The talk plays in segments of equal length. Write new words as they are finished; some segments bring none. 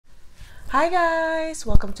Hi guys,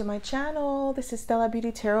 welcome to my channel. This is Stella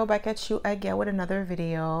Beauty Tarot back at you again with another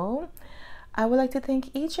video. I would like to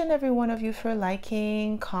thank each and every one of you for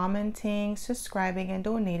liking, commenting, subscribing, and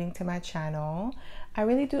donating to my channel. I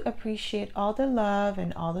really do appreciate all the love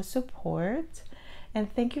and all the support. And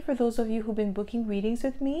thank you for those of you who've been booking readings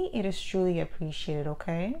with me. It is truly appreciated,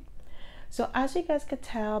 okay? So as you guys could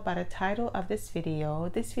tell by the title of this video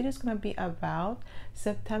is going to be about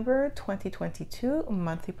September 2022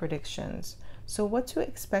 monthly predictions. So what to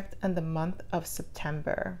expect in the month of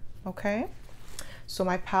September, okay? So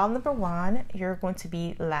my pile number one, you're going to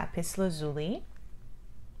be lapis lazuli,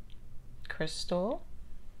 crystal.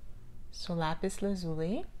 So lapis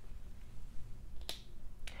lazuli.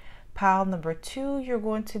 Pile number two, you're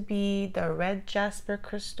going to be the red jasper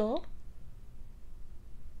crystal.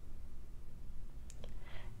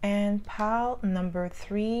 And pile number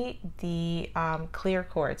three, the clear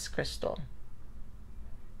quartz crystal.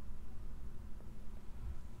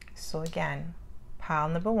 So again, pile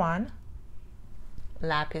number one,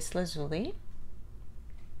 lapis lazuli.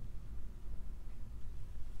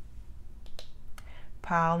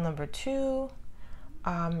 Pile number two,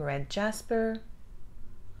 red jasper.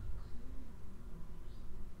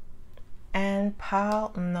 And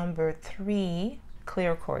pile number three,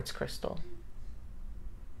 clear quartz crystal.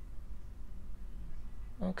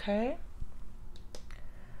 Okay,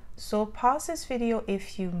 so pause this video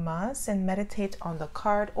if you must and meditate on the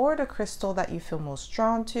card or the crystal that you feel most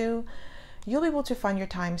drawn to. You'll be able to find your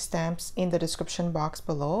timestamps in the description box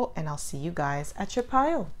below, and I'll see you guys at your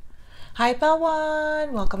pile. Hi pile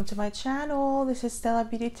one, welcome to my channel. This is Stella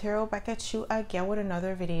Beauty Tarot back at you again with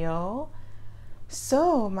another video.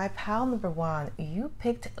 So my pile number one, you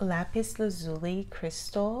picked lapis lazuli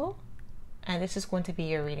crystal, and this is going to be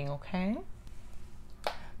your reading, okay?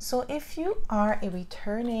 So if you are a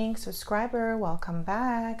returning subscriber, welcome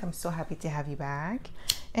back. I'm so happy to have you back.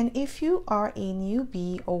 And if you are a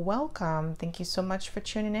newbie, or welcome, thank you so much for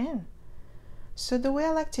tuning in. So the way I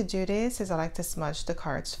like to do this is I like to smudge the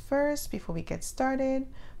cards first before we get started,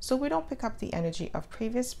 so we don't pick up the energy of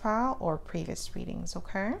previous pile or previous readings,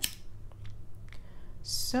 okay?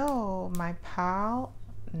 So my pile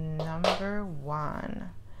number one.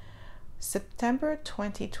 September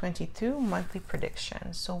 2022 monthly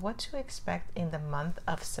predictions. So what to expect in the month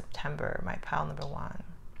of September, my pile number one.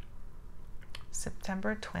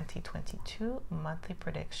 September 2022 monthly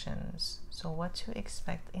predictions. So what to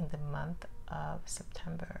expect in the month of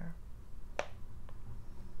September.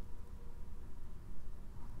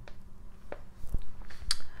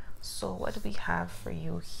 So what do we have for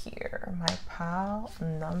you here, my pile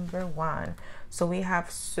number one? So we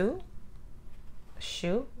have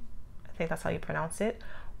Shu, I think that's how you pronounce it.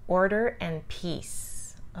 Order and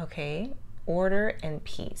peace. Okay, order and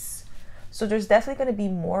peace. So there's definitely going to be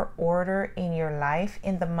more order in your life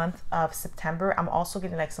in the month of September. I'm also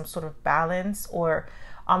getting like some sort of balance, or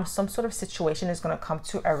some sort of situation is going to come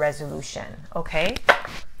to a resolution, okay,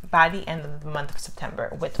 by the end of the month of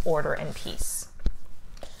September with order and peace.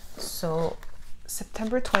 So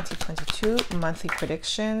September 2022 monthly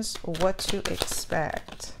predictions, what to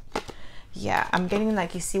expect. Yeah, I'm getting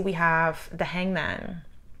like, you see, we have the Hangman.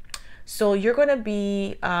 So you're going to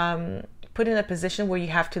be put in a position where you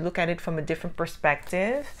have to look at it from a different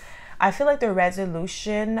perspective. I feel like the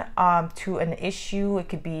resolution to an issue, it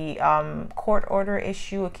could be court order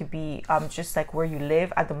issue, it could be just like where you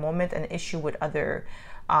live at the moment, an issue with other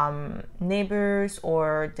neighbors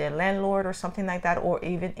or the landlord or something like that, or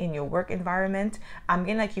even in your work environment. I'm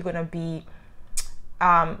getting like you're going to be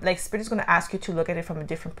like Spirit is going to ask you to look at it from a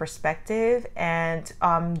different perspective and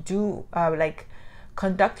like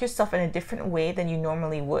conduct yourself in a different way than you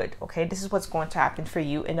normally would. Okay, this is what's going to happen for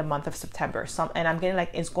you in the month of September. And I'm getting like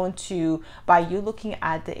it's going to, by you looking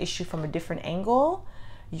at the issue from a different angle,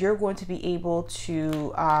 you're going to be able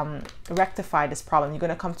to rectify this problem. You're going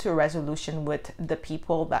to come to a resolution with the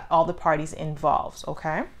people, that all the parties involved.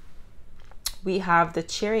 Okay, we have the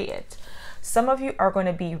Chariot. Some of you are going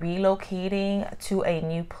to be relocating to a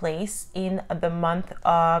new place in the month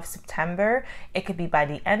of September. It could be by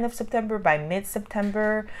the end of September, by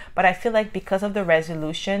mid-September, but I feel like because of the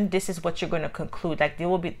resolution, this is what you're going to conclude. Like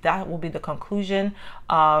that will be the conclusion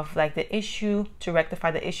of like the issue. To rectify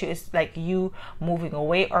the issue is like you moving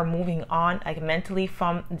away or moving on, like mentally,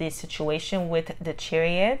 from this situation with the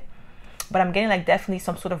Chariot. But I'm getting like definitely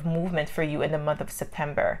some sort of movement for you in the month of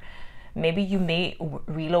September. Maybe you may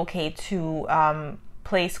relocate to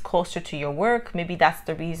place closer to your work. Maybe that's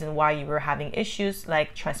the reason why you were having issues,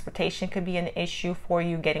 like transportation could be an issue for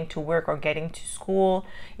you getting to work or getting to school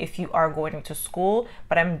if you are going to school.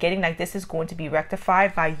 But I'm getting like this is going to be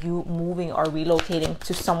rectified by you moving or relocating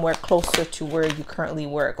to somewhere closer to where you currently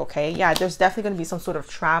work. Okay, yeah, there's definitely going to be some sort of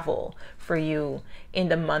travel for you in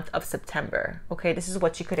the month of September. Okay, this is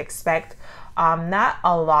what you could expect. Not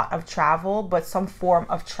a lot of travel, but some form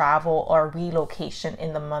of travel or relocation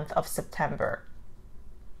in the month of September.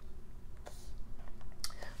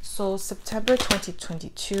 So September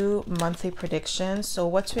 2022 monthly prediction. So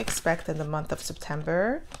what to expect in the month of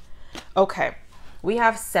September? Okay, we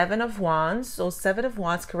have Seven of Wands. So Seven of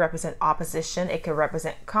Wands could represent opposition. It could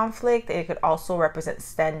represent conflict. It could also represent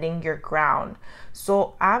standing your ground.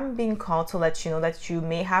 So I'm being called to let you know that you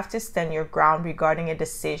may have to stand your ground regarding a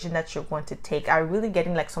decision that you're going to take. I'm really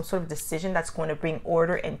getting like some sort of decision that's going to bring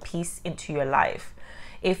order and peace into your life.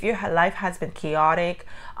 If your life has been chaotic,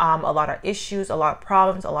 a lot of issues, a lot of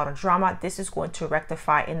problems, a lot of drama, this is going to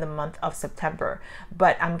rectify in the month of September.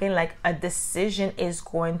 But I'm getting like a decision is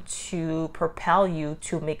going to propel you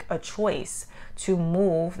to make a choice, to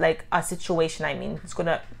move, like a situation. I mean, it's going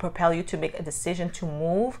to propel you to make a decision to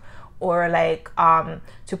move, or like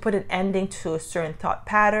to put an ending to a certain thought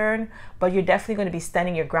pattern. But you're definitely going to be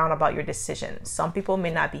standing your ground about your decision. Some people may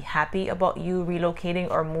not be happy about you relocating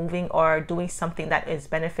or moving or doing something that is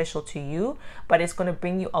beneficial to you, but it's going to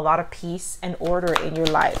bring you a lot of peace and order in your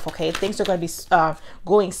life. Okay, things are going to be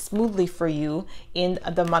going smoothly for you in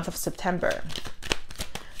the month of September.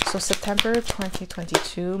 So September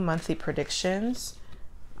 2022 monthly predictions.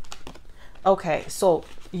 Okay, so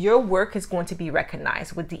your work is going to be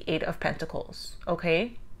recognized with the Eight of Pentacles.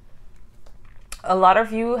 Okay, a lot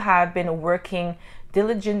of you have been working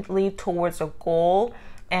diligently towards a goal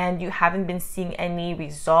and you haven't been seeing any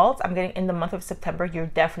results. I'm getting in the month of September, you're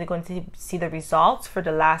definitely going to see the results for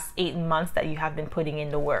the last 8 months that you have been putting in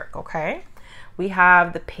the work. Okay, we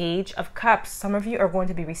have the Page of Cups. Some of you are going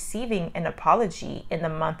to be receiving an apology in the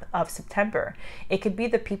month of September. It could be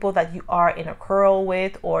the people that you are in a quarrel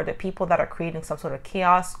with, or the people that are creating some sort of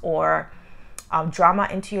chaos or drama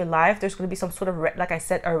into your life. There's going to be some sort of, like I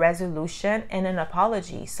said, a resolution and an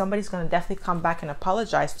apology. Somebody's going to definitely come back and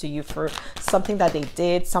apologize to you for something that they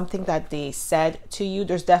did, something that they said to you.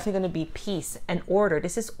 There's definitely going to be peace and order.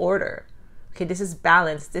 This is order. Okay, this is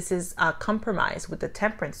balance. This is compromise with the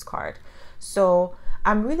Temperance card. So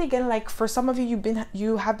I'm really getting like, for some of you,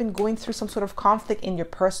 you have been going through some sort of conflict in your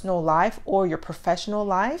personal life or your professional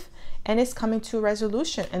life, and it's coming to a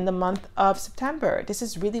resolution in the month of September. This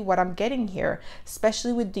is really what I'm getting here,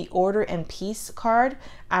 especially with the Order and Peace card.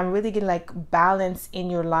 I'm really getting like balance in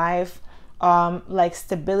your life, like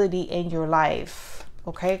stability in your life.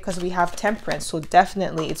 Okay, because we have Temperance, so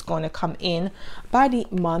definitely it's going to come in by the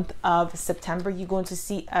month of September. You're going to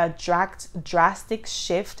see a drastic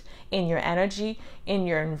shift in your energy, in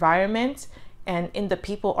your environment, and in the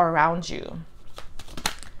people around you.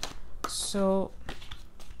 So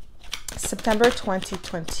September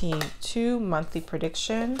 2022 monthly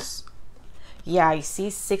predictions. Yeah, you see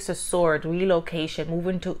Six of Swords, relocation,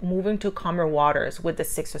 moving to calmer waters with the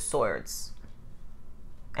Six of Swords.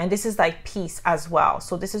 And this is like peace as well.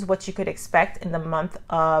 So this is what you could expect in the month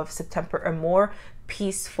of September, a more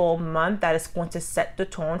peaceful month that is going to set the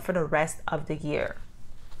tone for the rest of the year.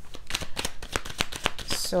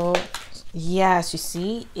 So yes, you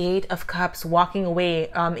see Eight of Cups, walking away,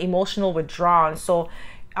 emotional withdrawal. So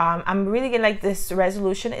I'm really getting like this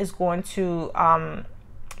resolution is going to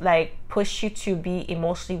like push you to be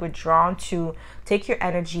emotionally withdrawn, to take your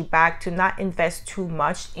energy back, to not invest too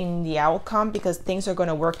much in the outcome, because things are going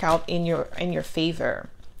to work out in your favor.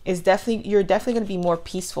 You're definitely going to be more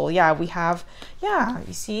peaceful. Yeah, we have, yeah,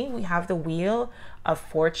 you see, we have the Wheel of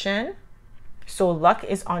Fortune. So luck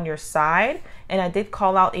is on your side. And I did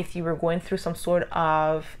call out, if you were going through some sort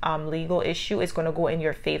of legal issue, it's going to go in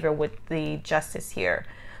your favor with the Justice here.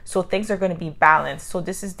 So things are going to be balanced. So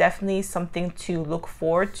this is definitely something to look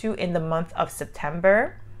forward to in the month of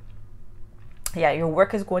September. Yeah, your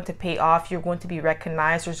work is going to pay off. You're going to be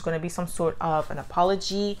recognized. There's going to be some sort of an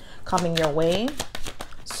apology coming your way.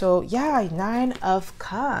 So yeah, Nine of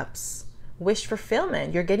Cups. Wish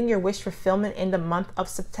fulfillment. You're getting your wish fulfillment in the month of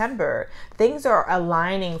September. Things are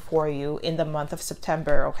aligning for you in the month of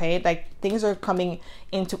September. Okay, like things are coming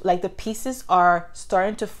into, like the pieces are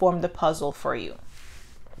starting to form the puzzle for you.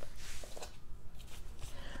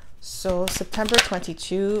 So September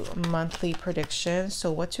 22 monthly prediction.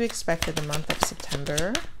 So what to expect in the month of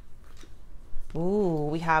September? Ooh,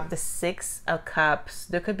 we have the Six of Cups.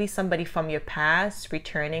 There could be somebody from your past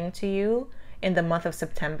returning to you in the month of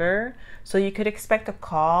September. So you could expect a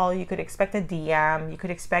call, you could expect a DM, you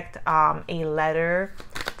could expect a letter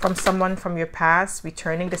from someone from your past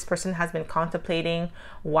returning. This person has been contemplating,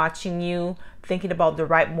 watching you, thinking about the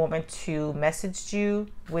right moment to message you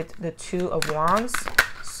with the Two of Wands.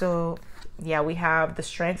 So yeah, we have the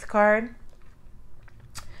Strength card.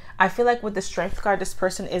 I feel like with the Strength card, this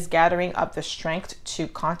person is gathering up the strength to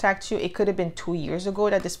contact you. It could have been 2 years ago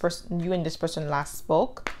that this person, you and this person last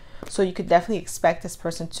spoke. So you could definitely expect this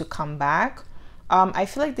person to come back. I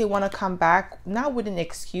feel like they want to come back, not with an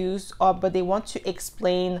excuse, but they want to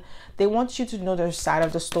explain. They want you to know their side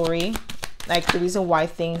of the story, like the reason why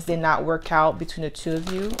things did not work out between the two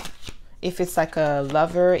of you. If it's like a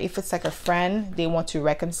lover, if it's like a friend, they want to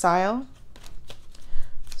reconcile.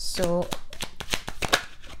 So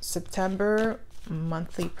September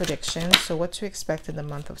monthly prediction. So what to expect in the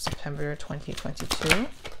month of September 2022.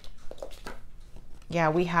 Yeah,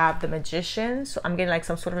 we have the Magician. So I'm getting like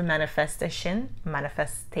some sort of a manifestation.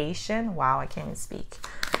 Wow, I can't even speak.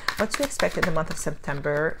 What to expect in the month of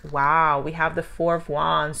September. Wow, we have the Four of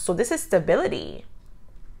Wands. So this is stability.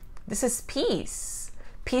 This is peace.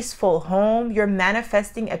 Peaceful home. You're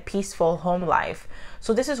manifesting a peaceful home life.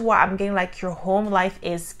 So this is why I'm getting like your home life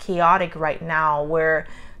is chaotic right now, where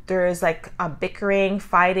there is like a bickering,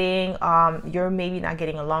 fighting. You're maybe not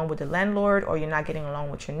getting along with the landlord, or you're not getting along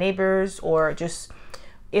with your neighbors, or just,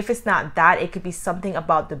 if it's not that, it could be something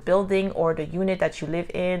about the building or the unit that you live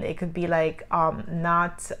in. It could be like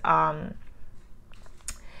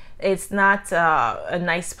it's not a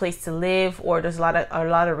nice place to live, or there's a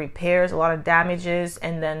lot of repairs, a lot of damages,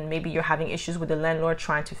 and then maybe you're having issues with the landlord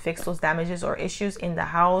trying to fix those damages or issues in the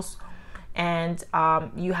house, and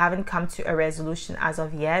you haven't come to a resolution as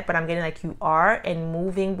of yet. But I'm getting like you are, and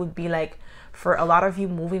moving would be like, for a lot of you,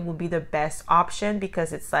 moving would be the best option,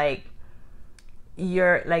 because it's like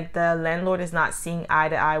you're like, the landlord is not seeing eye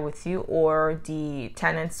to eye with you, or the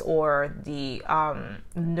tenants or the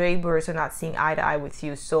neighbors are not seeing eye to eye with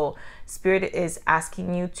you. So Spirit is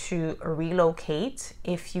asking you to relocate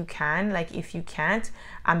if you can. Like if you can't,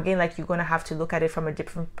 I'm getting like you're going to have to look at it from a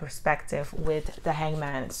different perspective with the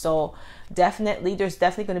Hangman. So definitely, there's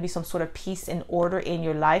definitely going to be some sort of peace and order in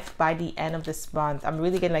your life by the end of this month. I'm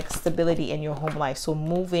really getting like stability in your home life. So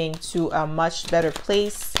moving to a much better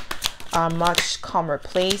place, a much calmer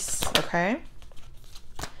place. Okay,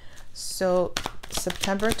 so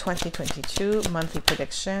September 2022 monthly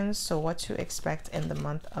predictions. So what to expect in the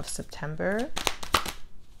month of September.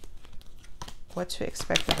 What to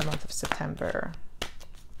expect in the month of September.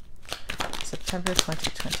 September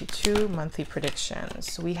 2022 monthly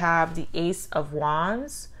predictions. We have the Ace of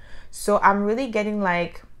Wands. So I'm really getting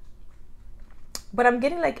like, but I'm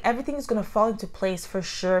getting like everything is going to fall into place for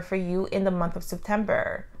sure for you in the month of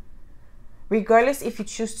September. Regardless if you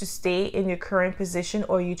choose to stay in your current position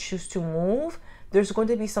or you choose to move, there's going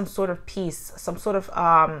to be some sort of peace, some sort of,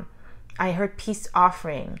 I heard peace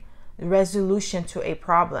offering, resolution to a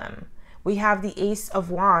problem. We have the Ace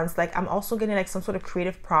of Wands. Like I'm also getting like some sort of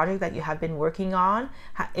creative project that you have been working on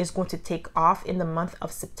is going to take off in the month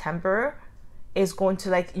of September. Is going to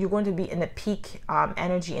like, you're going to be in a peak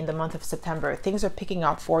energy in the month of September. Things are picking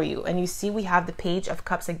up for you. And you see we have the Page of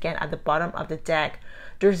Cups again at the bottom of the deck.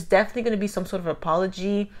 There's definitely going to be some sort of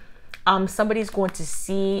apology. Somebody's going to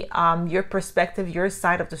see your perspective, your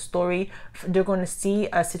side of the story. They're going to see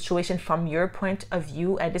a situation from your point of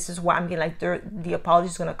view, and this is why I'm getting like the apology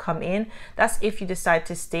is going to come in. That's if you decide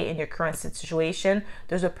to stay in your current situation.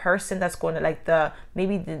 There's a person that's going to like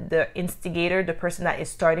maybe the instigator, the person that is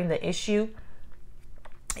starting the issue,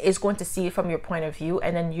 is going to see it from your point of view,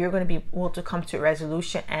 and then you're going to be able to come to a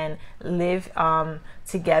resolution and live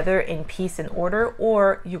together in peace and order.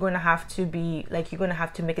 Or you're going to have to be like, you're going to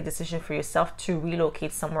have to make a decision for yourself to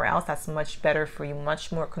relocate somewhere else that's much better for you,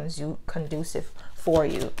 much more conducive for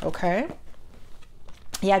you. Okay,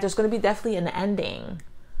 yeah, there's going to be definitely an ending.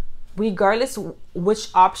 Regardless which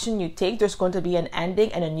option you take, there's going to be an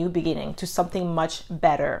ending and a new beginning to something much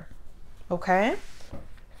better. Okay,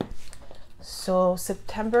 so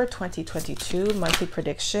September 2022 monthly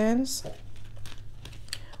predictions.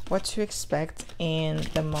 What to expect in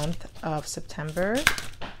the month of September.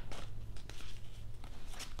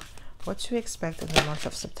 What to expect in the month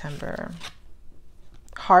of September.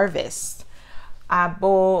 Harvest.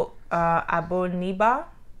 Aboniba.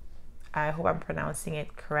 I hope I'm pronouncing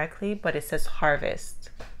it correctly, but it says harvest.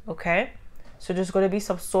 Okay, so there's going to be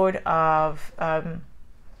some sort of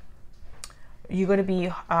you're going to be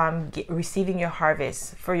receiving your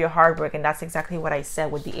harvest for your hard work. And that's exactly what I said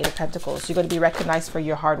with the Eight of Pentacles. You're going to be recognized for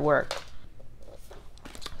your hard work.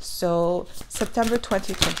 So September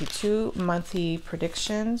 2022 monthly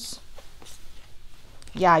predictions.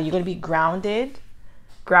 Yeah, you're going to be grounding,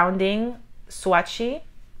 Swachi.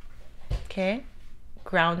 Okay,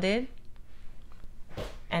 grounded.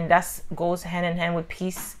 And that goes hand in hand with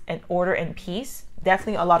peace and order and peace.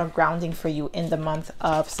 Definitely a lot of grounding for you in the month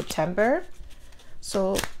of September.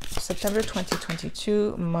 So September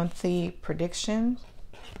 2022 monthly prediction.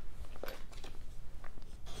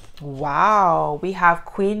 Wow, we have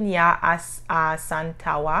Queen Ya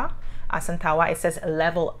Asantawa. It says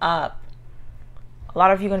level up. A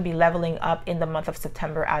lot of you are going to be leveling up in the month of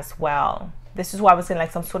September as well. This is why I was saying,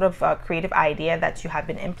 like, some sort of creative idea that you have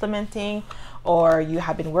been implementing or you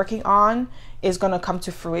have been working on is going to come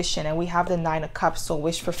to fruition. And we have the 9 of Cups, so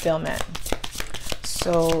wish fulfillment.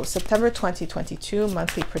 So September 2022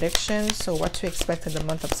 monthly predictions. So what to expect in the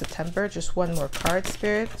month of September. Just one more card,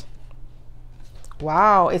 Spirit.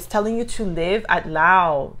 Wow, it's telling you to live out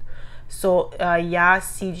loud. So yeah,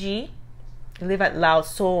 CG, live out loud.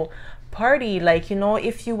 So party, like, you know,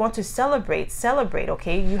 if you want to celebrate,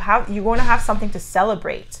 okay? You're going to have something to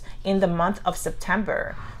celebrate in the month of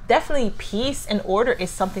September. Definitely peace and order is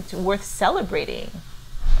something worth celebrating.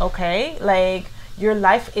 Okay, like your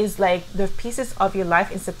life is like the pieces of your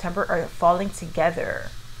life in September are falling together.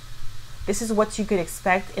 This is what you could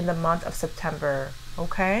expect in the month of September.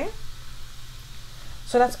 Okay,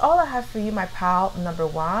 so that's all I have for you, my pal number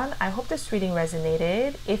 1. I hope this reading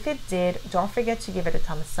resonated. If it did, don't forget to give it a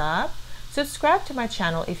thumbs up. Subscribe to my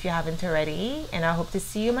channel if you haven't already. And I hope to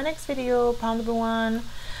see you in my next video, pal number 1.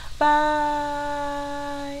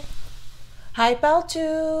 Bye. Hi, pal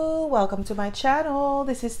 2. Welcome to my channel.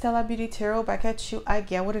 This is Stella Beauty Tarot back at you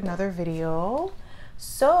again with another video.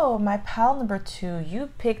 So my pal number 2, you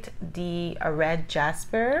picked the red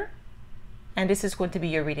jasper. And this is going to be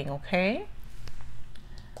your reading, okay?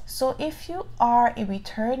 So if you are a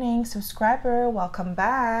returning subscriber, welcome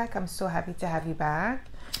back. I'm so happy to have you back.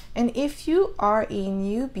 And if you are a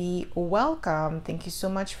newbie, welcome. Thank you so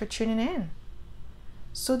much for tuning in.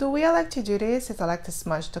 So the way I like to do this is I like to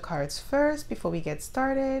smudge the cards first before we get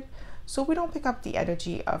started, so we don't pick up the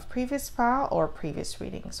energy of previous pal or previous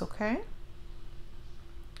readings, okay?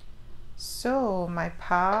 So my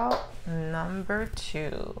pal number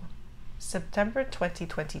 2, September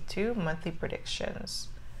 2022 monthly predictions.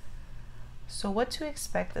 So what to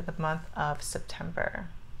expect in the month of September?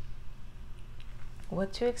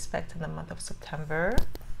 What to expect in the month of September?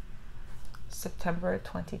 September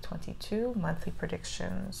 2022 monthly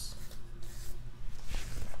predictions.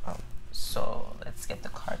 Oh, so let's get the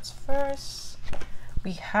cards first.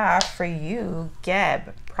 We have for you,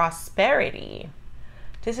 Geb, prosperity.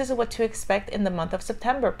 This is what to expect in the month of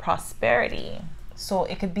September, prosperity. So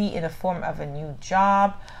it could be in the form of a new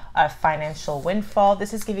job, a financial windfall.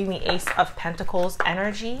 This is giving me Ace of Pentacles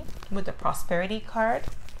energy with the prosperity card,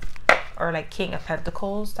 or like King of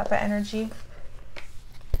Pentacles type of energy.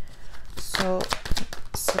 So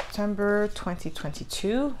September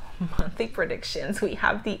 2022 monthly predictions, we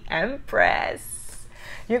have the Empress.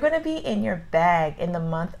 You're going to be in your bag in the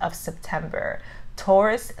month of September.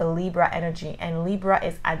 Taurus, Libra energy, and Libra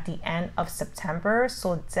is at the end of September,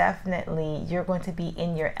 so definitely you're going to be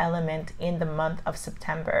in your element in the month of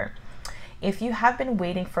September. If you have been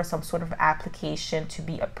waiting for some sort of application to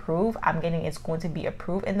be approved, I'm getting it's going to be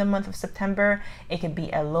approved in the month of September. It could be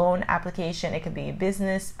a loan application, it could be a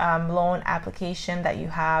business loan application that you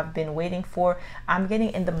have been waiting for. I'm getting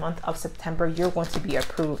in the month of September you're going to be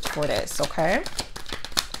approved for this, okay?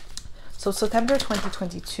 So September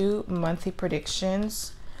 2022 monthly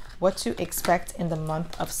predictions, what to expect in the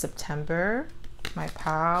month of September, my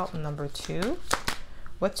pal number 2.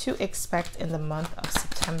 What to expect in the month of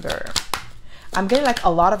September. I'm getting like a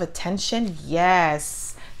lot of attention.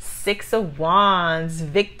 Yes, 6 of Wands,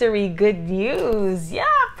 victory, good news. Yeah,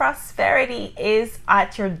 prosperity is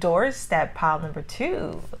at your doorstep, pile number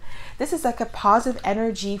 2. This is like a positive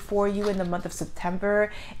energy for you in the month of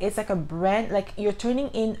September. It's like a brand, like you're turning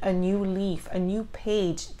in a new leaf, a new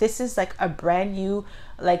page. This is like a brand new,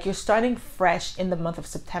 like you're starting fresh in the month of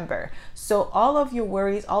September. So all of your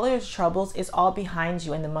worries, all of your troubles is all behind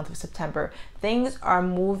you in the month of September. Things are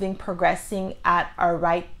moving, progressing at a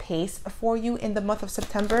right pace for you in the month of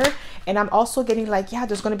September. And I'm also getting like, yeah,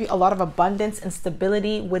 there's going to be a lot of abundance and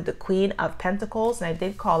stability with the Queen of Pentacles. And I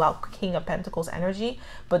did call out King of Pentacles energy,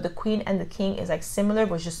 but the Queen and the King is like similar,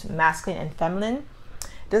 but just masculine and feminine.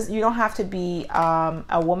 You don't have to be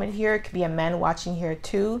a woman here. It could be a man watching here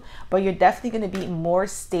too, but you're definitely going to be more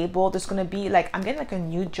stable. There's going to be like, I'm getting like a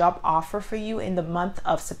new job offer for you in the month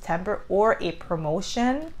of September, or a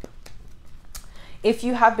promotion. If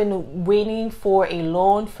you have been waiting for a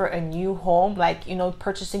loan for a new home, like, you know,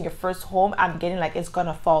 purchasing your first home, I'm getting like it's going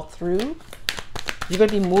to fall through. You're going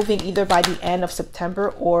to be moving either by the end of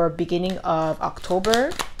September or beginning of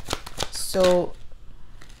October. So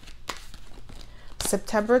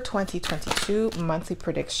September 2022 monthly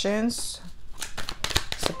predictions.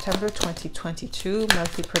 September 2022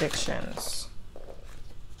 monthly predictions.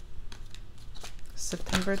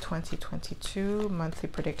 September 2022 monthly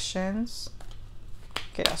predictions.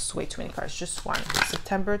 Okay, that's way too many cards, just one.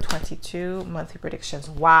 September 22 monthly predictions.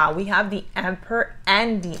 Wow, we have the Emperor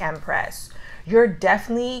and the Empress. You're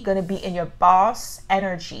definitely going to be in your boss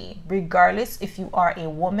energy, regardless if you are a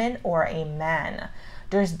woman or a man.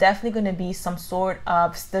 There's definitely going to be some sort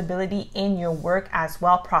of stability in your work as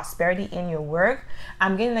well, prosperity in your work.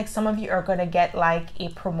 I'm getting like some of you are going to get like a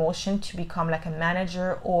promotion to become like a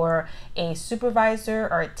manager or a supervisor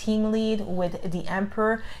or a team lead with the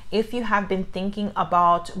Emperor. If you have been thinking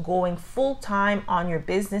about going full-time on your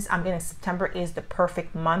business, I'm getting September is the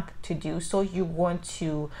perfect month to do so. You're going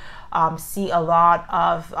to see a lot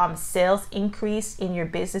of sales increase in your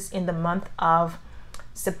business in the month of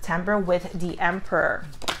September with the Emperor.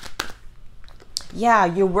 Yeah,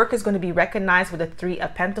 your work is going to be recognized with the Three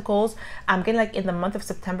of Pentacles. I'm getting like in the month of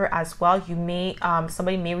September as well, you may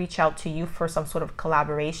somebody may reach out to you for some sort of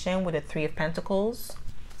collaboration with the Three of Pentacles.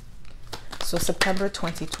 So September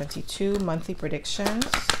 2022 monthly predictions.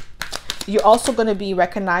 You're also going to be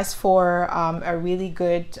recognized for a really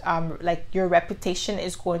good, like your reputation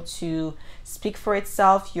is going to speak for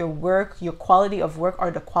itself. Your work, your quality of work,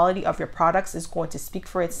 or the quality of your products is going to speak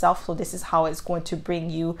for itself. So this is how it's going to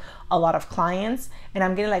bring you a lot of clients. And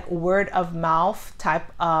I'm getting like word of mouth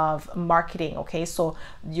type of marketing. Okay, so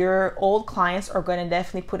your old clients are going to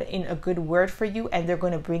definitely put in a good word for you, and they're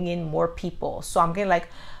going to bring in more people. So I'm getting like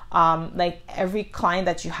every client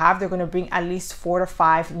that you have, they're going to bring at least 4 to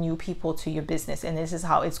 5 new people to your business, and this is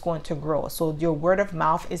how it's going to grow. So your word of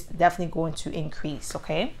mouth is definitely going to increase.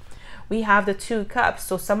 Okay, we have the Two Cups.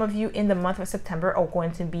 So some of you in the month of September are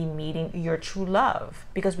going to be meeting your true love,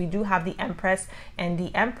 because we do have the Empress and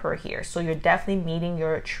the Emperor here. So you're definitely meeting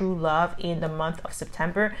your true love in the month of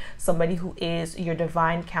September, somebody who is your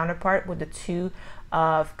divine counterpart with the Two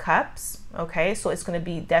of Cups. Okay, so it's going to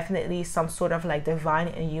be definitely some sort of like divine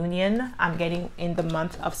union I'm getting in the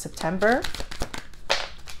month of September.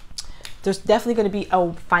 There's definitely going to be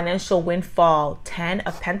a financial windfall, 10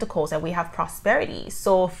 of Pentacles, and we have prosperity.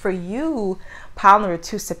 So for you, pile number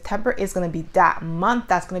 2, September is going to be that month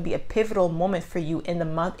that's going to be a pivotal moment for you in the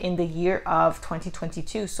month, in the year of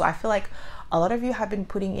 2022. So I feel like a lot of you have been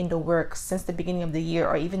putting in the work since the beginning of the year,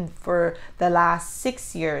 or even for the last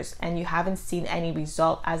 6 years, and you haven't seen any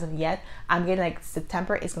result as of yet. I'm getting like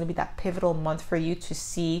September is going to be that pivotal month for you to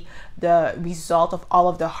see the result of all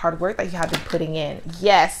of the hard work that you have been putting in.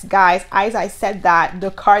 Yes, guys, as I said that,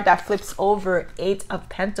 the card that flips over, 8 of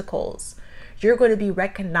Pentacles. You're going to be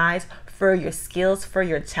recognized for your skills, for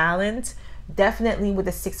your talent. Definitely with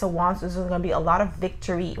the 6 of Wands, there's going to be a lot of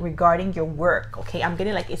victory regarding your work. Okay, I'm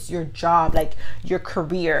getting like it's your job, like your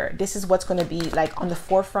career. This is what's going to be like on the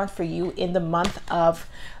forefront for you in the month of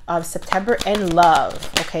September. And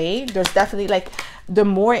love. Okay, there's definitely like the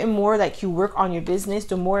more and more like you work on your business,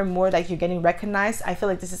 the more and more like you're getting recognized. I feel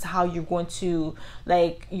like this is how you're going to,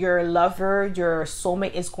 like, your lover, your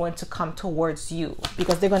soulmate is going to come towards you,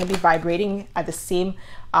 because they're going to be vibrating at the same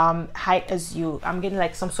height as you. I'm getting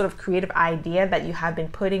like some sort of creative idea that you have been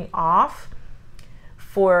putting off.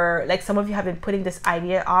 For like some of you have been putting this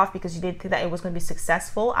idea off because you didn't think that it was going to be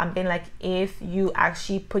successful. I'm getting like if you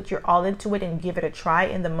actually put your all into it and give it a try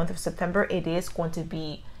in the month of September, it is going to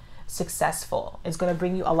be successful. It's going to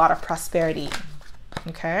bring you a lot of prosperity.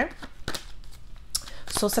 Okay,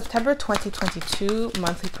 so September 2022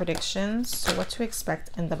 monthly predictions. So what to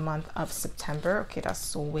expect in the month of September. Okay,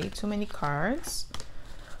 that's way too many cards.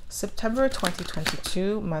 September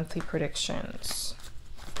 2022 monthly predictions.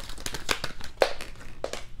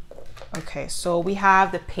 Okay, so we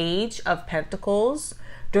have the Page of Pentacles.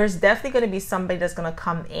 There's definitely going to be somebody that's going to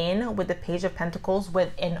come in with the Page of Pentacles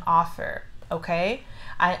with an offer. Okay,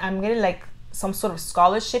 I'm getting like some sort of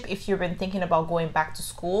scholarship. If you've been thinking about going back to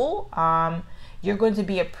school, you're going to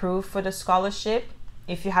be approved for the scholarship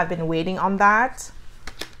if you have been waiting on that.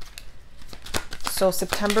 So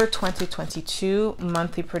September 2022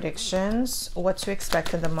 monthly predictions. What to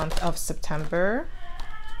expect in the month of September.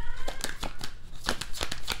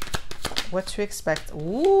 What to expect.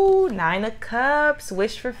 Ooh, 9 of Cups,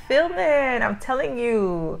 wish fulfillment. I'm telling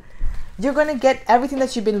you, you're going to get everything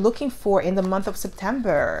that you've been looking for in the month of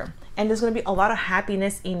September. And there's going to be a lot of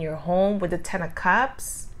happiness in your home with the 10 of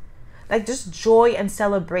Cups. Like just joy and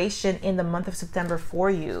celebration in the month of September for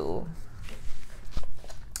you.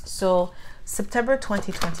 So September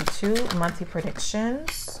 2022 monthly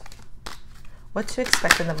predictions. What to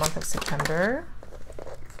expect in the month of September?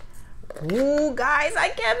 Ooh, guys, I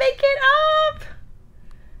can't make it up.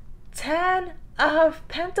 10 of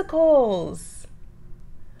Pentacles.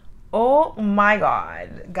 Oh my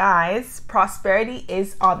God, guys, prosperity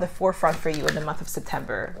is on the forefront for you in the month of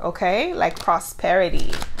September, okay? Like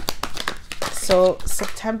prosperity. So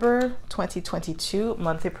September 2022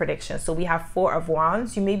 monthly prediction. So we have 4 of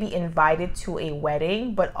Wands. You may be invited to a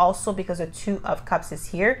wedding, but also because the 2 of Cups is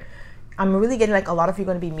here, I'm really getting like a lot of you are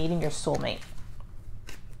going to be meeting your soulmate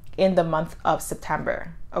in the month of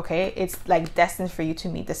September, okay? It's like destined for you to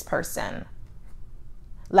meet this person.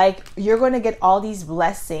 Like you're going to get all these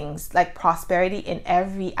blessings, like prosperity in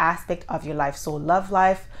every aspect of your life. So love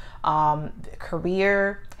life,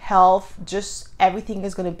 career, health, just everything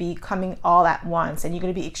is going to be coming all at once, and you're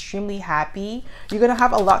going to be extremely happy. You're going to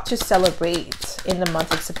have a lot to celebrate in the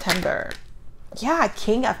month of September. Yeah,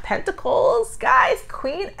 King of Pentacles, guys,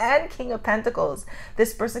 Queen and King of Pentacles.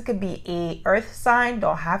 This person could be a earth sign,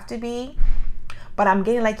 don't have to be, but I'm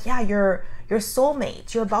getting like, yeah, your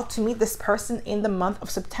soulmate. You're about to meet this person in the month of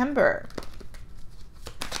September.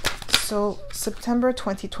 So September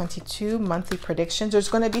 2022 monthly predictions. There's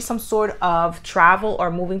going to be some sort of travel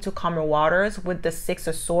or moving to calmer waters with the 6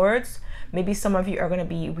 of Swords. Maybe some of you are going to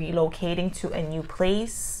be relocating to a new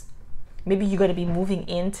place. Maybe you're going to be moving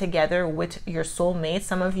in together with your soulmate.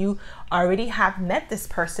 Some of you already have met this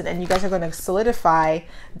person and you guys are going to solidify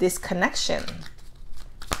this connection.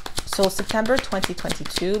 So September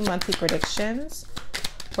 2022 monthly predictions.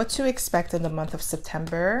 What to expect in the month of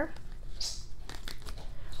September.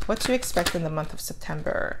 What to expect in the month of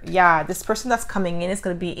September. Yeah, this person that's coming in is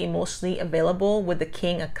going to be emotionally available with the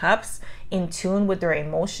King of Cups, in tune with their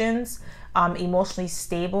emotions, emotionally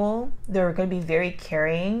stable. They're going to be very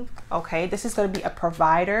caring. Okay, this is going to be a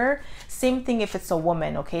provider. Same thing if it's a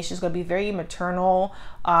woman. Okay, she's going to be very maternal.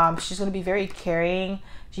 She's going to be very caring.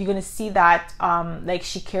 You're going to see that like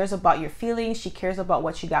she cares about your feelings. She cares about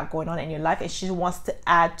what you got going on in your life, and she wants to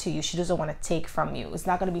add to you. She doesn't want to take from you. It's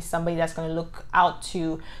not going to be somebody that's going to look out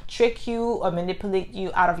to trick you or manipulate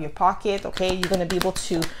you out of your pocket. Okay, you're going to be able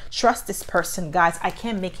to trust this person. Guys, I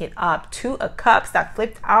can't make it up. 2 of Cups that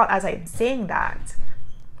flipped out as I'm saying that.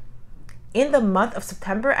 In the month of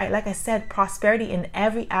September, like I said, prosperity in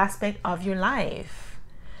every aspect of your life.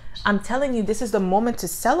 I'm telling you, this is the moment to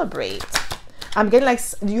celebrate. I'm getting like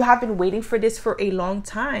you have been waiting for this for a long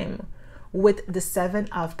time with the 7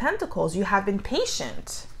 of Pentacles. You have been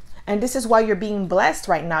patient, and this is why you're being blessed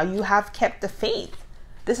right now. You have kept the faith.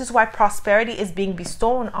 This is why prosperity is being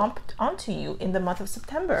bestowed onto you in the month of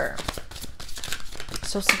September.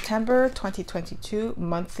 So September 2022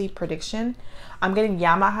 monthly prediction. I'm getting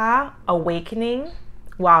Yamaha awakening.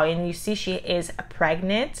 Wow, and you see she is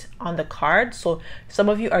pregnant on the card. So some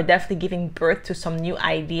of you are definitely giving birth to some new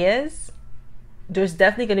ideas. There's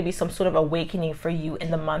definitely going to be some sort of awakening for you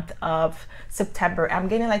in the month of September. I'm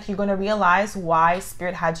getting like you're going to realize why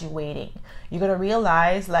Spirit had you waiting. You're going to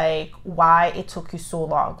realize like why it took you so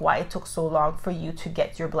long, why it took so long for you to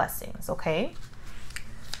get your blessings, okay?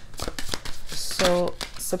 So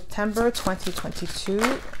September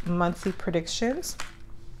 2022 monthly predictions.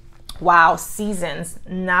 Wow, seasons.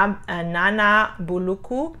 Nana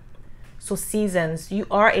Buluku. So seasons. You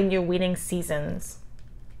are in your winning seasons,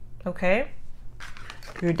 okay?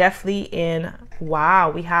 You're definitely in,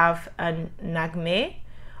 wow, we have a Nagme,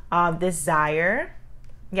 desire.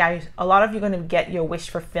 Yeah, a lot of you are going to get your wish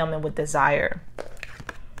fulfillment with desire.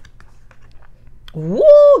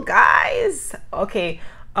 Woo, guys. Okay,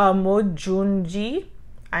 Mojunji.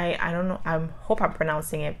 I don't know, I hope I'm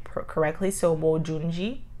pronouncing it correctly. So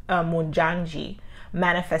Mojunji, Mojanji,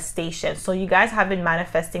 manifestation. So you guys have been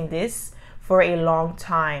manifesting this for a long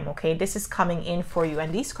time, okay? This is coming in for you,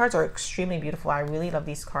 and these cards are extremely beautiful. I really love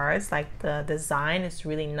these cards. Like the design is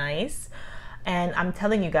really nice, and I'm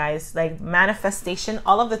telling you guys, like manifestation,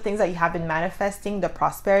 all of the things that you have been manifesting, the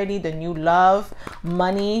prosperity, the new love,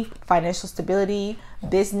 money, financial stability,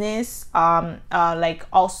 business, like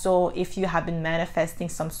also if you have been manifesting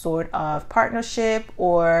some sort of partnership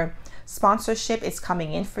or sponsorship, is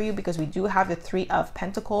coming in for you, because we do have the 3 of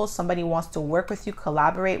Pentacles. Somebody wants to work with you,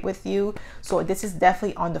 collaborate with you. So this is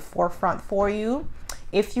definitely on the forefront for you.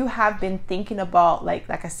 If you have been thinking about like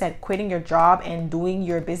I said, quitting your job and doing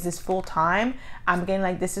your business full time, I'm getting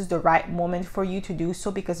like this is the right moment for you to do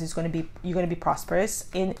so, because you're going to be prosperous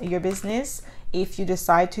in your business if you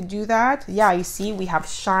decide to do that. Yeah, you see we have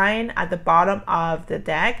shine at the bottom of the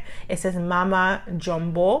deck. It says Mama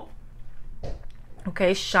Jumbo.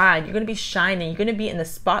 Okay, shine. You're going to be shining. You're going to be in the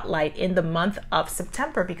spotlight in the month of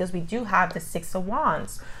September, because we do have the 6 of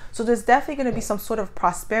Wands. So there's definitely going to be some sort of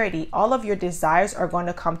prosperity. All of your desires are going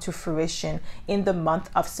to come to fruition in the month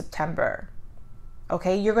of September.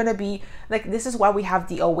 Okay, you're going to be like, this is why we have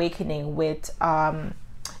the awakening with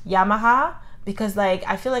Yamaha, because like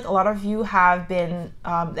I feel like a lot of you have been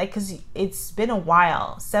like, because it's been a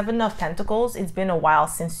while. Seven of Pentacles, it's been a while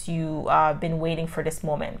since you been waiting for this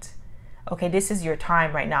moment. Okay, this is your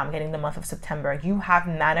time right now. I'm getting the month of September. You have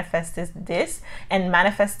manifested this, and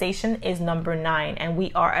manifestation is number 9, and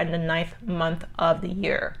we are in the 9th month of the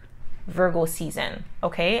year, Virgo season.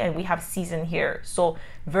 Okay, and we have season here. So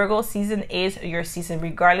Virgo season is your season.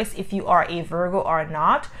 Regardless if you are a Virgo or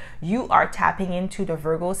not, you are tapping into the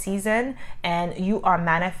Virgo season and you are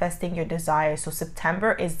manifesting your desires. So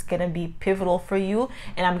September is gonna be pivotal for you,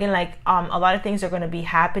 and I'm gonna like a lot of things are gonna be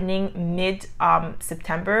happening mid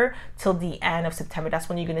September till the end of September. That's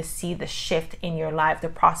when you're gonna see the shift in your life, the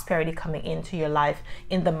prosperity coming into your life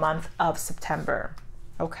in the month of September.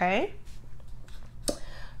 Okay,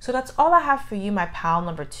 so that's all I have for you, my pal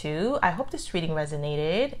number 2. I hope this reading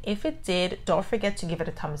resonated. If it did, don't forget to give it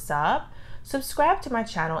a thumbs up. Subscribe to my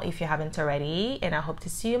channel if you haven't already. And I hope to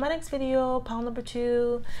see you in my next video, pal number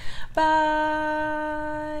 2.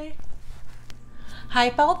 Bye. Hi,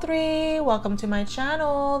 pal 3. Welcome to my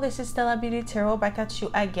channel. This is Stella Beauty Tarot, back at you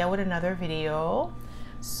again with another video.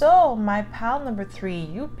 So, my pal number 3,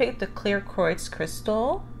 you picked the clear quartz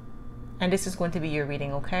crystal. And this is going to be your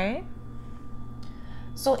reading, okay?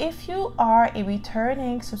 So if you are a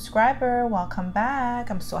returning subscriber, welcome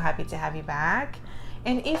back. I'm so happy to have you back.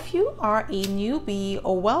 And if you are a newbie,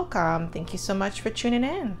 or welcome, thank you so much for tuning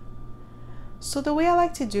in. So the way I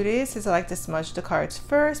like to do this is I like to smudge the cards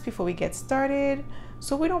first before we get started,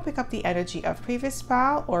 so we don't pick up the energy of previous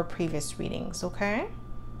pal or previous readings, okay?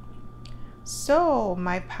 So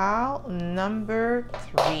my pal number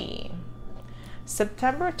 3.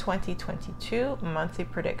 September 2022 monthly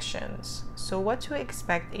predictions. So what to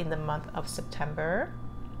expect in the month of September?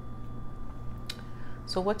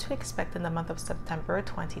 So what to expect in the month of September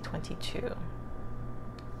 2022?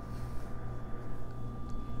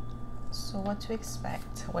 So what to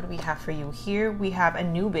expect? What do we have for you here? We have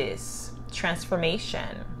Anubis,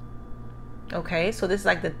 transformation. Okay, so this is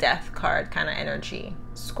like the death card kind of energy,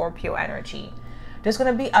 Scorpio energy. There's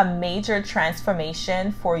going to be a major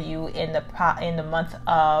transformation for you in the month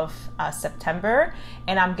of September,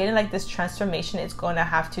 and I'm getting like this transformation is going to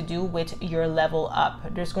have to do with your level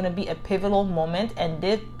up. There's going to be a pivotal moment, and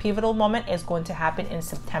this pivotal moment is going to happen in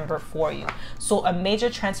September for you. So a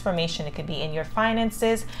major transformation, it could be in your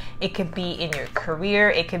finances, it could be in your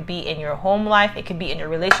career, it could be in your home life, it could be in your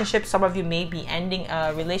relationship. Some of you may be ending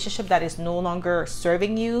a relationship that is no longer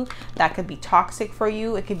serving you, that could be toxic for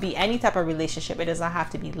you. It could be any type of relationship. It does not have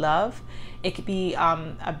to be love. It could be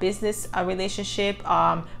a business, a relationship,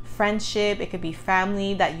 friendship. It could be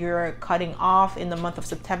family that you're cutting off in the month of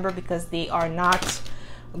September because they are not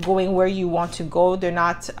going where you want to go. They're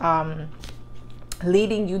not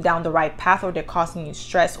leading you down the right path, or they're causing you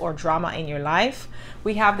stress or drama in your life.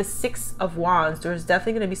 We have the 6 of Wands. There's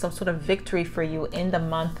definitely going to be some sort of victory for you in the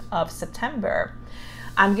month of September.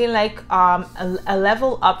 I'm getting like a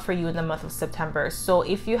level up for you in the month of September. So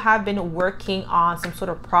if you have been working on some sort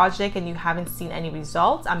of project and you haven't seen any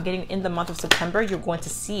results, I'm getting in the month of September, you're going to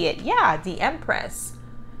see it. Yeah, the Empress.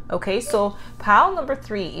 Okay, so pal number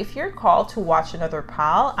 3, if you're called to watch another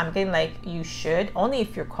pal, I'm getting like you should, only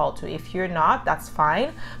if you're called to. If you're not, that's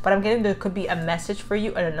fine. But I'm getting there could be a message for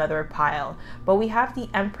you in another pile. But we have the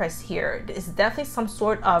Empress here. It's definitely some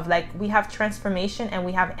sort of like, we have transformation and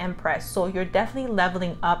we have Empress. So you're definitely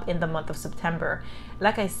leveling up in the month of September.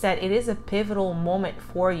 Like I said, it is a pivotal moment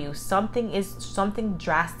for you. Something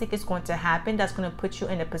drastic is going to happen that's going to put you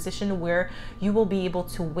in a position where you will be able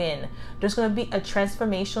to win. There's going to be a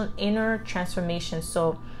transformation, inner transformation.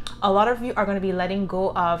 So a lot of you are going to be letting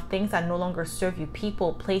go of things that no longer serve you,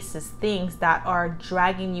 people, places, things that are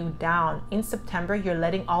dragging you down. In September, you're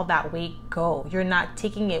letting all that weight go. You're not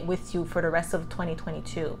taking it with you for the rest of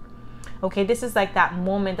 2022. Okay, this is like that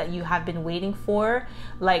moment that you have been waiting for,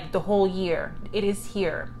 like the whole year. It is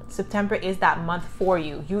here. September is that month for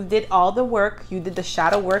you. You did all the work, you did the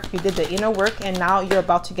shadow work, you did the inner work, and now you're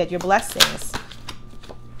about to get your blessings.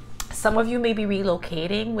 Some of you may be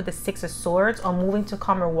relocating with the 6 of Swords or moving to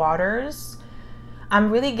calmer waters.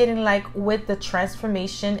 I'm really getting like with the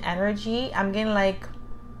transformation energy, I'm getting like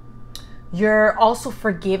you're also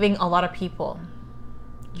forgiving a lot of people.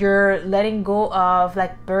 You're letting go of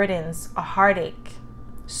like burdens, a heartache,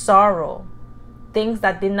 sorrow, things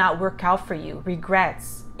that did not work out for you,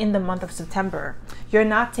 regrets in the month of September. You're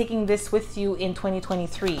not taking this with you in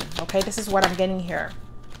 2023. Okay, this is what I'm getting here.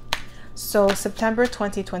 So September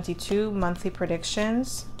 2022 monthly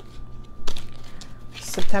predictions.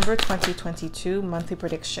 September 2022 monthly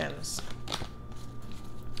predictions.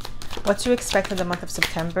 What to expect in the month of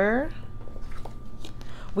September?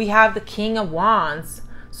 We have the King of Wands.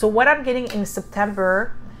 So what I'm getting in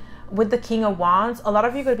September with the King of Wands, a lot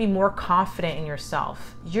of you are going to be more confident in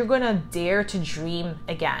yourself. You're going to dare to dream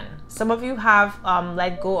again. Some of you have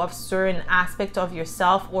let go of certain aspects of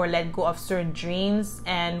yourself, or let go of certain dreams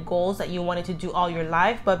and goals that you wanted to do all your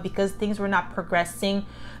life, but because things were not progressing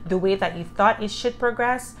the way that you thought it should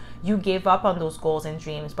progress, you gave up on those goals and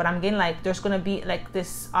dreams. But I'm getting like there's going to be like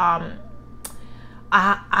this wow,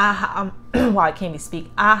 I can't even speak,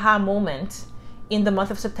 aha moment in the month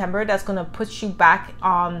of September that's going to put you back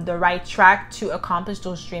on the right track to accomplish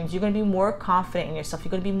those dreams. You're going to be more confident in yourself. You're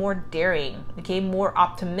going to be more daring, okay, more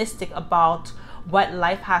optimistic about what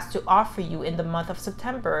life has to offer you in the month of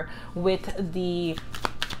September with the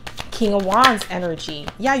King of Wands energy.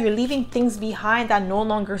 Yeah, you're leaving things behind that no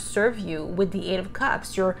longer serve you with the Eight of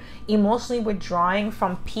Cups. You're emotionally withdrawing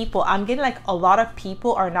from people. I'm getting like a lot of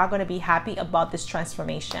people are not going to be happy about this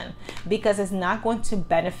transformation because it's not going to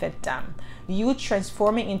benefit them. You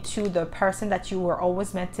transforming into the person that you were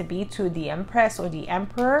always meant to be, to the Empress or the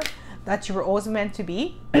Emperor that you were always meant to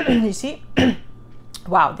be. You see?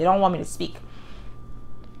 Wow, they don't want me to speak.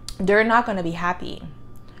 They're not going to be happy.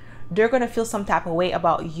 They're going to feel some type of way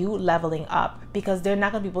about you leveling up because they're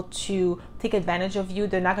not going to be able to take advantage of you.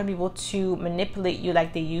 They're not going to be able to manipulate you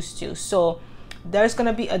like they used to. So there's going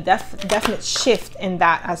to be a definite shift in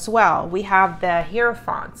that as well. We have the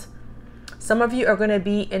Hierophant. Some of you are going to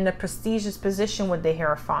be in a prestigious position with the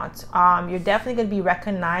Hierophant. You're definitely going to be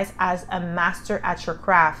recognized as a master at your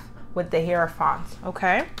craft with the Hierophant,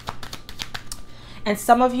 okay? And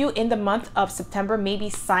some of you in the month of September may be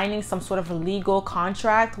signing some sort of a legal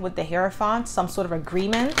contract with the Hierophant, some sort of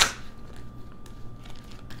agreement.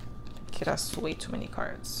 Okay, that's way too many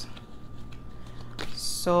cards.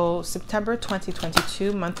 So September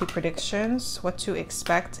 2022 monthly predictions, what to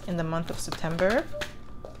expect in the month of September.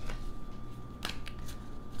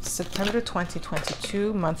 September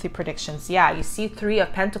 2022 monthly predictions. Yeah, you see Three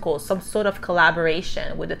of Pentacles, some sort of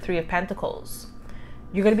collaboration with the Three of Pentacles.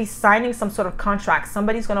 You're going to be signing some sort of contract.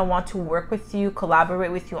 Somebody's going to want to work with you,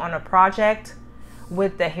 collaborate with you on a project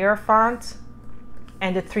with the Hierophant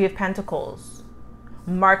and the Three of Pentacles.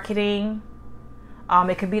 Marketing.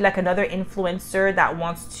 It could be like another influencer that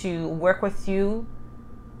wants to work with you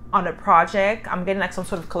on a project. I'm getting like some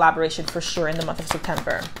sort of collaboration for sure in the month of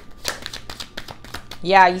September.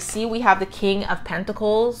 Yeah, you see we have the King of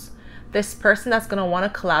Pentacles. This person that's going to want to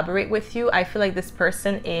collaborate with you, I feel like this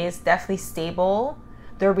person is definitely stable.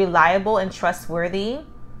 They're reliable and trustworthy.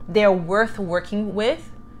 They're worth working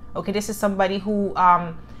with. Okay, this is somebody who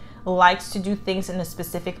likes to do things in a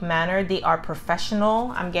specific manner. They are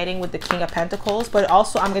professional. I'm getting with the King of Pentacles, but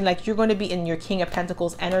also I'm getting like you're going to be in your King of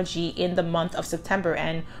Pentacles energy in the month of September,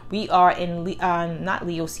 and we are in not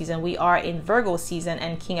Leo season. We are in Virgo season,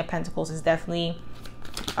 and King of Pentacles is definitely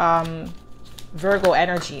Virgo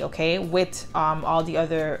energy, okay, with all the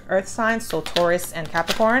other earth signs, so Taurus and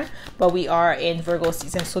Capricorn, but we are in Virgo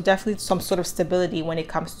season, so definitely some sort of stability when it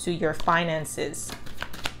comes to your finances.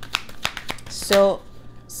 So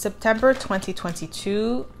September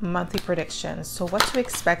 2022 monthly predictions. So what to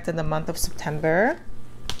expect in the month of September?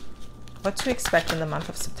 What to expect in the month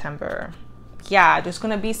of September? Yeah, there's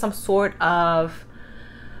going to be some sort of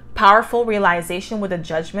powerful realization with a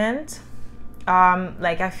judgment.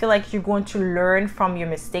 Like I feel like you're going to learn from your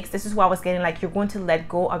mistakes. This is what I was getting, like you're going to let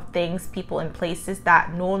go of things, people, and places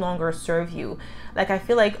that no longer serve you. Like I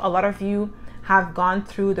feel like a lot of you have gone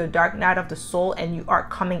through the dark night of the soul, and you are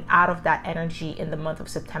coming out of that energy in the month of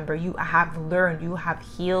September. You have learned, you have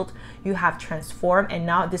healed, you have transformed, and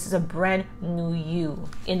now this is a brand new you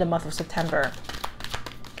in the month of September.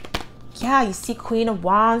 Yeah, you see Queen of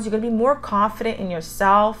Wands. You're gonna be more confident in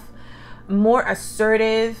yourself, more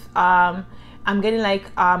assertive. I'm getting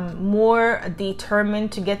like more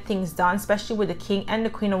determined to get things done, especially with the King and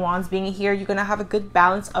the Queen of Wands being here. You're gonna have a good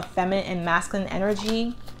balance of feminine and masculine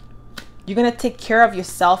energy. You're gonna take care of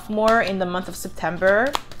yourself more in the month of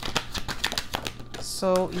September.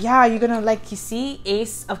 So yeah, you're gonna, like, you see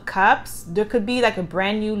Ace of Cups. There could be like a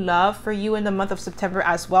brand new love for you in the month of September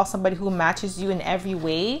as well. Somebody who matches you in every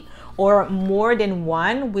way, or more than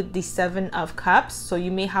one with the Seven of Cups. So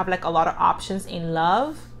you may have like a lot of options in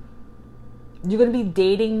love. You're going to be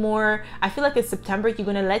dating more. I feel like in September, you're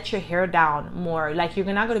going to let your hair down more. Like you're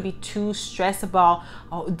not going to be too stressed about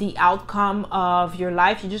the outcome of your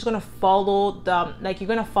life. You're just going to follow you're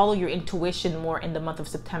going to follow your intuition more in the month of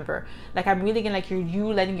September. Like I'm really going to like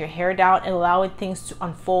you letting your hair down and allowing things to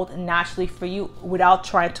unfold naturally for you without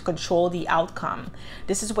trying to control the outcome.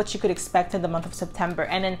 This is what you could expect in the month of September.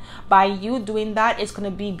 And then by you doing that, it's going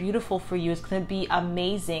to be beautiful for you. It's going to be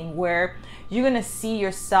amazing, where you're going to see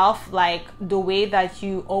yourself like the way that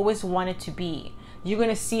you always wanted to be. You're going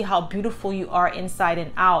to see how beautiful you are inside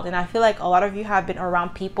and out. And I feel like a lot of you have been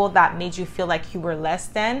around people that made you feel like you were less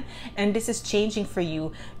than. And this is changing for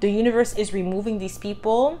you. The universe is removing these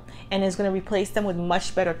people and is going to replace them with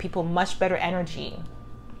much better people, much better energy.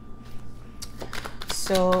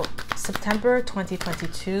 So September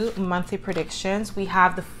 2022 monthly predictions, we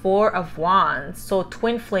have the 4 of Wands. So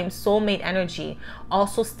twin flame, soulmate energy,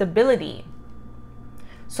 also stability.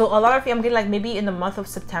 So a lot of you, I'm getting like maybe in the month of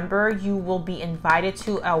September, you will be invited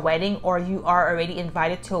to a wedding, or you are already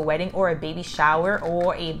invited to a wedding or a baby shower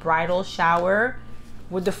or a bridal shower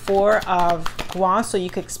with the 4 of Wands. So you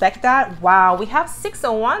could expect that. Wow, we have 6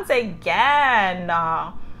 of Wands again.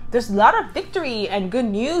 There's a lot of victory and good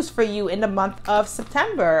news for you in the month of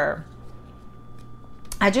September.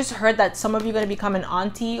 I just heard that some of you are going to become an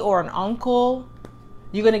auntie or an uncle.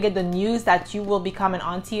 You're going to get the news that you will become an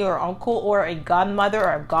auntie or uncle or a godmother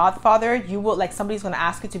or a godfather. You will, like, somebody's going to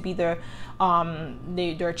ask you to be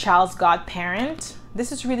their child's godparent.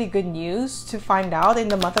 This is really good news to find out in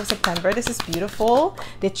the month of September. This is beautiful.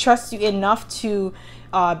 They trust you enough to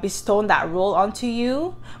bestow that role onto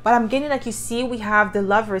you. But I'm getting, like, you see, we have the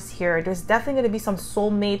Lovers here. There's definitely going to be some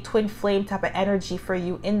soulmate, twin flame type of energy for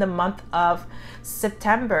you in the month of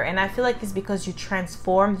September. And I feel like it's because you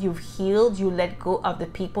transformed, you've healed, you let go of the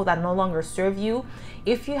people that no longer serve you.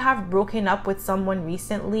 If you have broken up with someone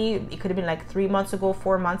recently, it could have been like 3 months ago,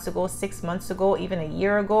 4 months ago, 6 months ago, even a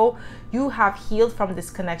year ago, you have healed from this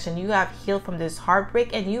connection. You have healed from this heartbreak,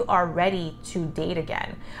 and you are ready to date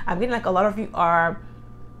again. I'm getting like a lot of you are,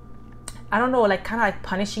 I don't know, like kind of like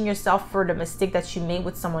punishing yourself for the mistake that you made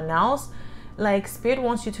with someone else. Like Spirit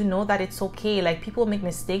wants you to know that it's okay. Like people make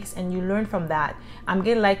mistakes and you learn from that. I'm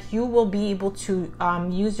getting like you will be able to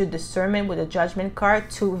use your discernment with the Judgment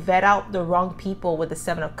card to vet out the wrong people with the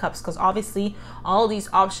 7 of Cups, because obviously all these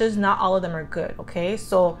options, not all of them are good. Okay,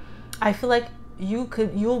 so I feel like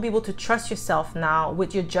you'll be able to trust yourself now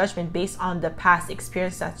with your judgment based on the past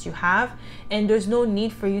experience that you have, and there's no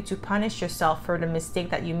need for you to punish yourself for the mistake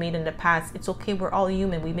that you made in the past. It's okay, we're all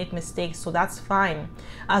human, we make mistakes, so that's fine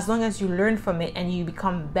as long as you learn from it and you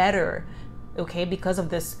become better, okay, because of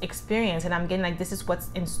this experience. And I'm getting like this is what's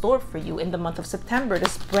in store for you in the month of September,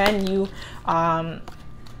 this brand new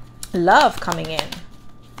love coming in.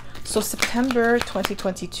 So September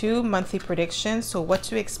 2022 monthly predictions. So what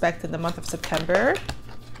to expect in the month of September.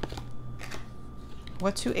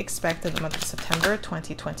 What to expect in the month of September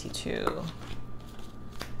 2022.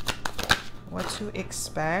 What to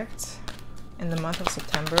expect in the month of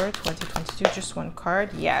September 2022. Just one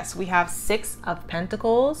card. Yes, we have 6 of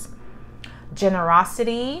Pentacles.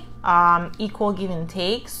 Generosity, equal give and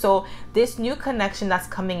take. So this new connection that's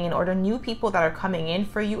coming in, or the new people that are coming in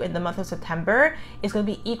for you in the month of September, is going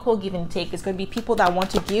to be equal give and take. It's going to be people that want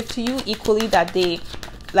to give to you equally, that they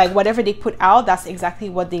like whatever they put out, that's exactly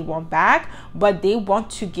what they want back, but they want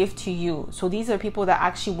to give to you. So these are people that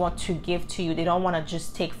actually want to give to you. They don't want to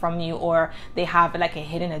just take from you, or they have like a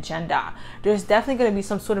hidden agenda. There's definitely going to be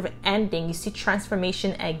some sort of ending. You see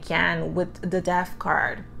transformation again with the Death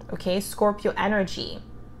card. Okay, Scorpio energy.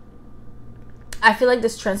 I feel like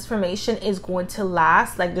this transformation is going to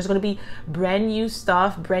last. Like there's going to be brand new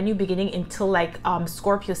stuff, brand new beginning until like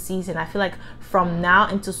Scorpio season. I feel like from now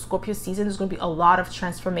into Scorpio season, there's going to be a lot of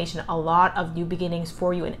transformation, a lot of new beginnings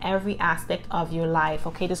for you in every aspect of your life.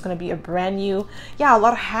 Okay, there's going to be a brand new, a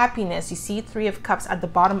lot of happiness. You see 3 of Cups at the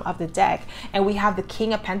bottom of the deck, and we have the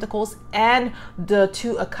King of Pentacles and the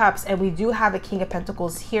 2 of Cups, and we do have a King of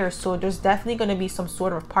Pentacles here. So there's definitely going to be some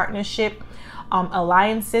sort of partnership,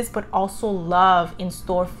 alliances, but also love in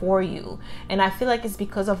store for you. And I feel like it's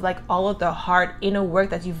because of like all of the hard inner work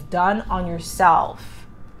that you've done on yourself.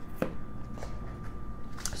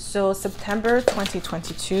 So September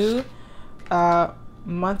 2022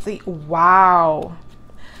 monthly, wow,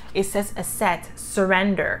 it says ascet,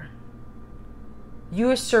 surrender.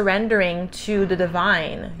 You're surrendering to the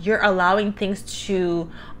divine. You're allowing things to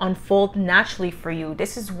unfold naturally for you.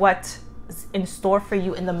 This is what in store for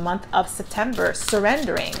you in the month of September,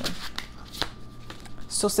 surrendering.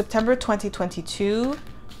 So September 2022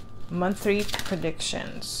 monthly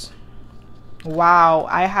predictions. Wow,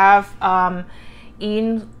 I have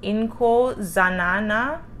Inko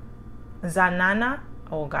Zanana.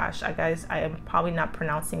 Oh gosh, guys, I am probably not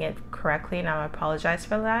pronouncing it correctly, and I apologize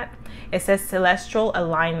for that. It says celestial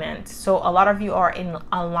alignment. So a lot of you are in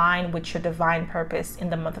align with your divine purpose in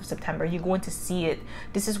the month of September. You're going to see it.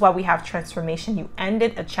 This is why we have transformation. You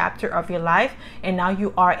ended a chapter of your life, and now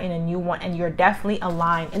you are in a new one, and you're definitely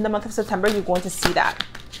aligned. In the month of September, you're going to see that.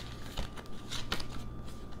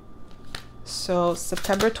 So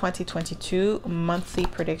September 2022 monthly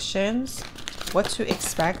predictions. What to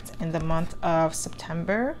expect in the month of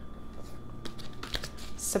September.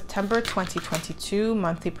 September 2022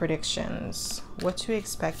 monthly predictions. What to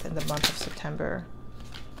expect in the month of September.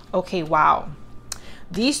 Okay, wow.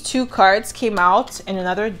 These two cards came out in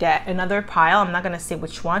another pile. I'm not going to say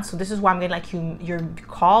which one. So this is why I'm going to you're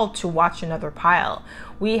called to watch another pile.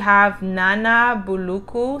 We have Nana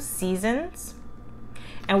Buluku Seasons.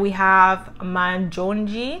 And we have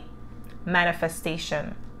Manjonji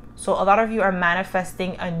Manifestation. So a lot of you are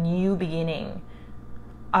manifesting a new beginning,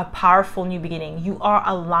 a powerful new beginning. You are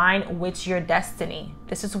aligned with your destiny.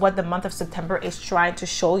 This is what the month of September is trying to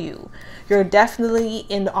show you. You're definitely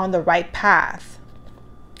on the right path.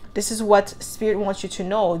 This is what Spirit wants you to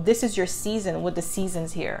know. This is your season with the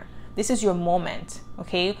seasons here. This is your moment,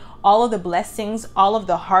 okay? All of the blessings, all of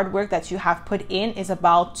the hard work that you have put in is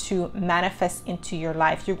about to manifest into your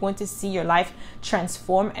life. You're going to see your life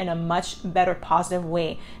transform in a much better, positive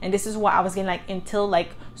way. And this is what I was getting, like, until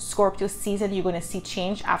like Scorpio season, you're going to see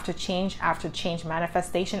change after change after change,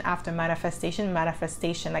 manifestation after manifestation,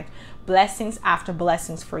 manifestation, like blessings after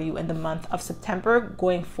blessings for you in the month of September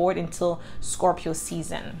going forward until Scorpio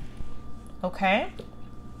season, okay?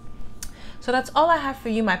 So that's all I have for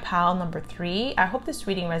you, my pal number 3. I hope this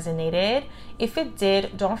reading resonated. If it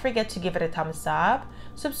did, don't forget to give it a thumbs up.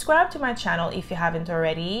 Subscribe to my channel if you haven't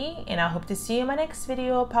already. And I hope to see you in my next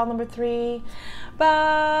video, pal number 3.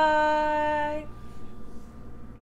 Bye.